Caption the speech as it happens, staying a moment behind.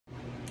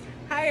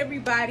Hi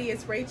everybody,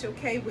 it's Rachel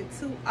K with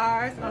 2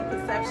 R's on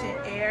Perception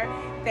Air.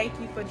 Thank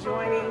you for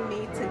joining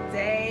me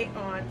today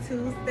on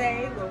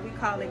Tuesday, where we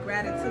call it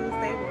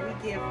GRATITUESDAY, where we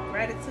give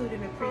gratitude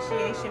and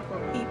appreciation for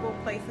people,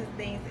 places,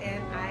 things,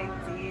 and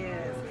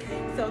ideas.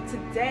 So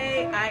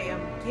today I am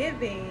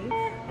giving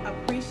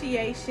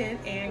appreciation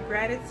and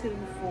gratitude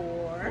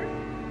for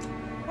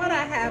what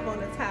I have on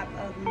the top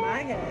of my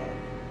head,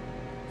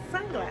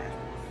 sunglasses.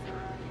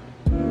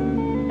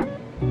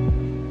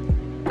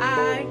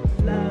 I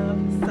love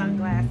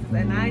sunglasses,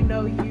 and I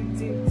know you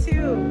do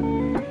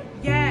too.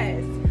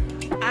 Yes,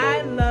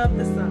 I love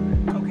the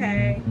sun,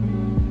 okay?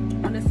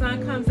 When the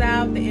sun comes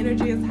out, the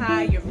energy is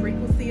high, your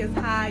frequency is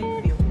high,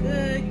 you feel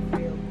good, you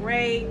feel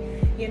great.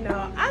 You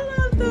know, I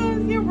love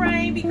the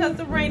rain because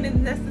the rain is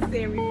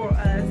necessary for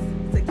us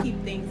to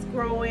keep things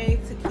growing,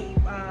 to keep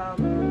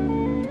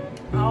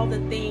all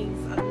the things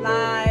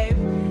alive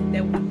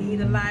that we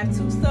need alive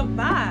to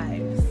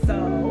survive. So,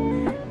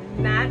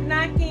 not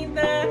knocking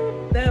the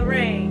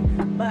rain,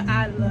 but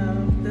I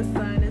love the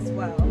sun as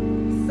well.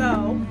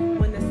 So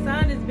when the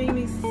sun is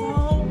beaming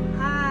so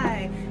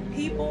high,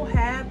 people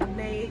have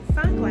made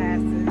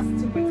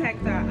sunglasses to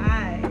protect our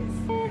eyes.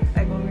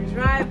 Like when we're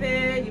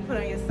driving, you put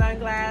on your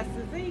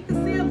sunglasses and you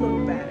can see a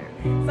little better.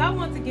 So I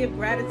want to give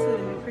gratitude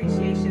and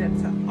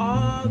appreciation to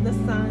all the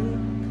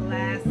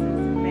sunglasses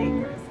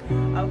makers.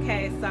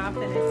 Okay, so I'm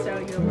going to show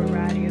you a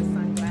variety of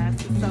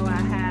sunglasses. So I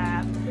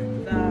have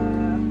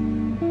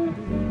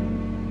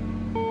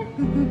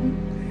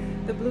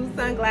the blue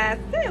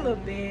sunglasses. They're a little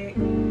big,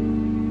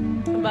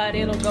 but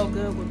it'll go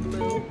good with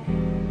blue.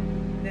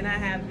 Then I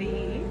have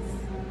these.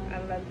 I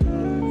love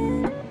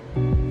these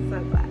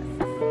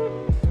sunglasses.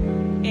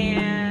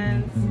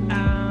 And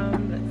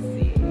let's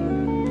see.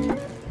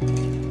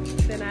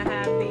 Then I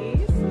have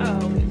these.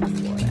 Oh, we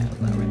just wore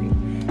those already.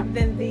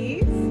 Then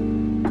these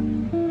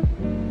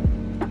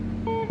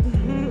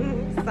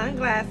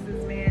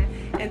sunglasses, man.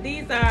 And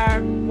these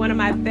are one of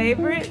my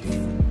favorites.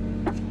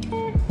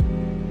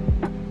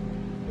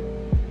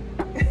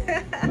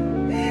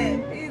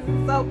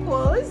 So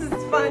cool. This is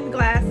fun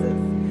glasses.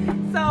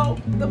 So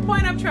the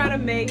point I'm trying to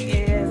make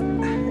is, I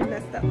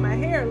messed up my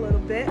hair a little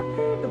bit.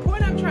 The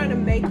point I'm trying to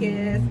make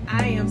is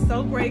I am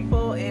so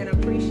grateful and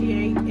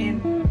appreciate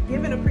and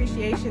giving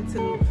appreciation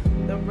to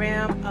the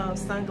realm of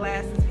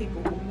sunglasses,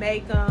 people who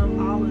make them,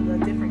 all of the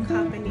different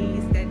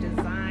companies that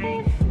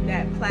design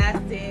that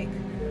plastic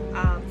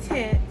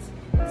tint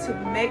to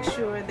make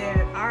sure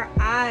that our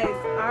eyes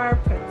are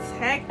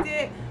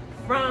protected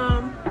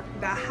from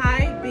the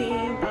high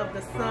beam of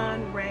the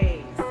sun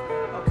rays,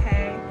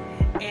 okay?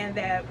 And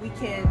that we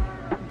can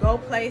go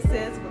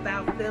places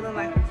without feeling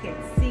like we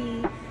can't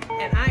see.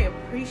 And I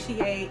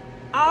appreciate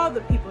all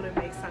the people that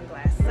make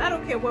sunglasses. I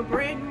don't care what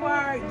brand you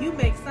are, you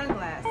make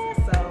sunglasses.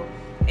 So,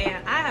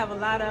 and I have a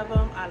lot of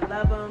them. I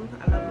love them.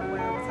 I love them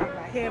when I'm talking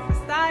about hair for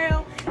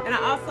style. And I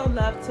also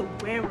love to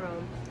wear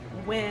them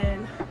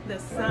when the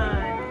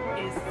sun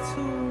is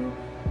too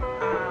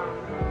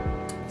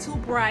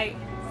bright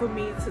for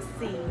me to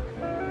see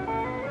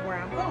where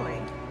I'm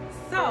going.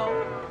 So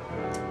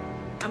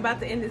I'm about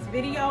to end this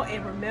video,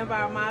 and remember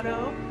our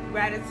motto: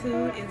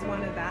 gratitude is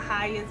one of the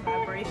highest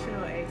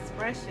vibrational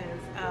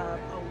expressions of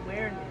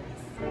awareness.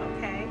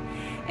 Okay,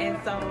 and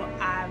so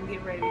I'm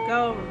getting ready to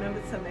go. Remember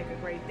to make a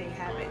great thing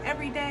happen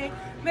every day.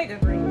 Make a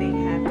great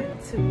thing happen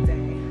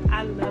today.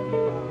 I love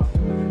you all.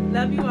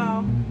 Love you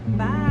all.